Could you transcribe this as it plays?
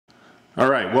All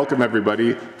right, welcome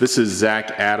everybody. This is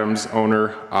Zach Adams,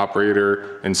 owner,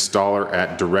 operator, installer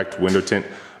at Direct Window Tint.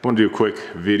 I want to do a quick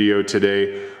video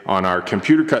today on our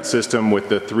computer cut system with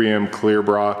the 3M Clear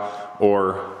Bra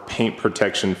or paint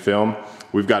protection film.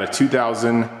 We've got a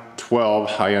 2012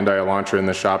 Hyundai Elantra in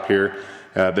the shop here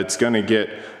that's going to get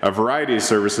a variety of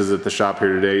services at the shop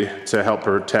here today to help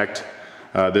protect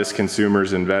this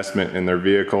consumer's investment in their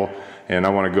vehicle. And I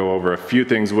want to go over a few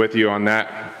things with you on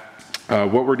that.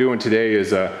 What we're doing today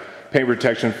is a paint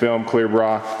protection film Clear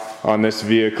Bra on this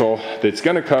vehicle that's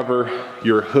going to cover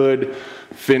your hood,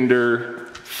 fender,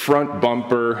 front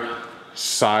bumper,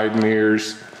 side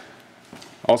mirrors.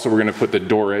 Also, we're going to put the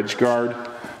door edge guard,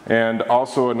 and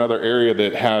also another area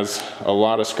that has a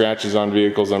lot of scratches on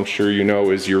vehicles, I'm sure you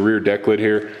know, is your rear deck lid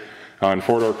here. On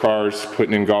four-door cars,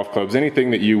 putting in golf clubs,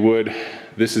 anything that you would,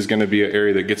 this is going to be an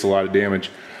area that gets a lot of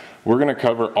damage. We're going to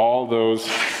cover all those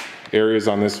areas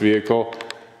on this vehicle,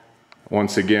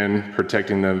 once again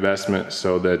protecting the investment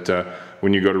so that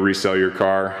when you go to resell your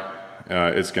car,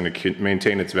 it's going to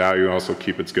maintain its value, also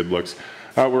keep its good looks.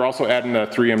 We're also adding a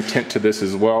 3M tint to this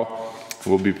as well.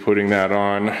 We'll be putting that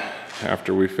on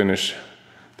after we finish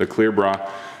the Clear Bra.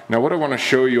 Now what I want to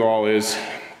show you all is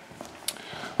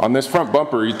on this front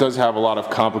bumper, it does have a lot of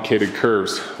complicated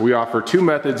curves. We offer two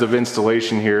methods of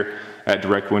installation here at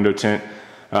Direct Window Tint.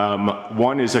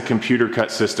 One is a computer cut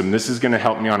system. This is going to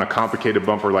help me on a complicated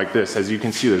bumper like this. As you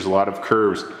can see, there's a lot of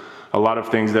curves, a lot of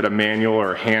things that a manual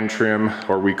or hand trim,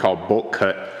 or we call bulk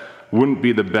cut, wouldn't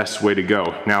be the best way to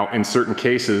go. Now, in certain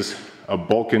cases, a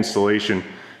bulk installation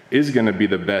is going to be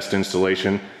the best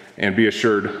installation, and be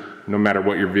assured, no matter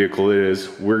what your vehicle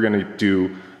is, we're going to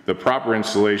do the proper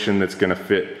installation that's going to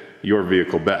fit your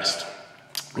vehicle best.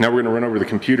 Now we're going to run over the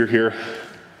computer here.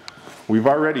 We've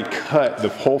already cut the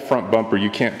whole front bumper. You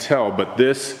can't tell, but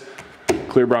this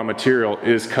Clear Bra material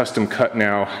is custom cut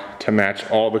now to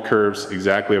match all the curves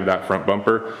exactly of that front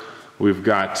bumper. We've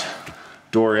got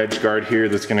door edge guard here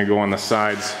that's going to go on the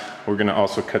sides. We're going to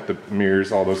also cut the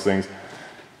mirrors, all those things.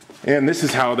 And this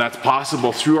is how that's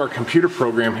possible through our computer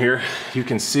program here. You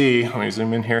can see, let me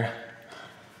zoom in here.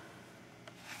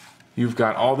 You've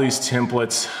got all these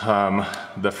templates.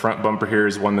 The front bumper here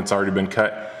is one that's already been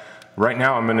cut. Right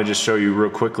now I'm going to just show you real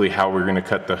quickly how we're going to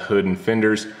cut the hood and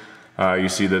fenders. You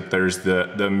see that there's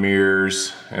the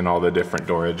mirrors and all the different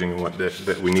door edging and what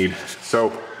that we need.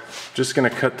 So just going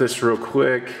to cut this real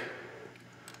quick,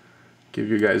 give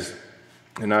you guys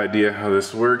an idea how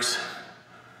this works.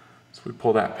 So we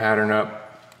pull that pattern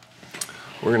up.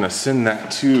 We're going to send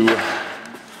that to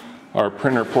our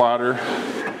printer plotter,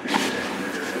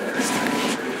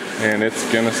 and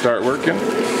it's going to start working.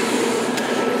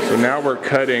 So now we're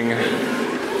cutting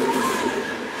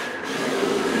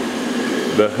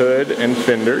the hood and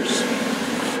fenders.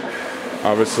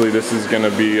 Obviously this is going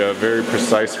to be a very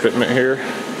precise fitment here.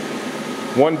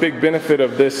 One big benefit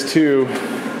of this too,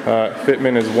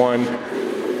 fitment is one,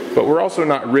 but we're also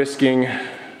not risking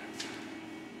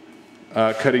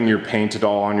cutting your paint at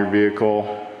all on your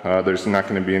vehicle. There's not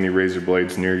going to be any razor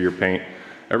blades near your paint.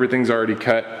 Everything's already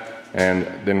cut, and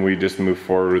then we just move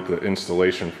forward with the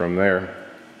installation from there.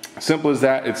 Simple as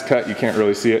that. It's cut, you can't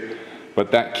really see it, but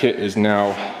that kit is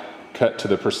now cut to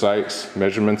the precise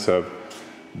measurements of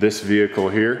this vehicle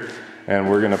here, and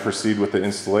we're going to proceed with the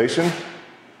installation.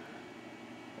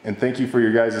 And thank you for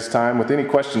your guys' time. With any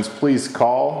questions, please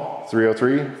call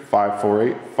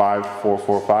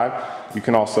 303-548-5445. You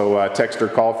can also text or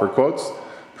call for quotes.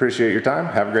 Appreciate your time.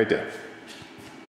 Have a great day.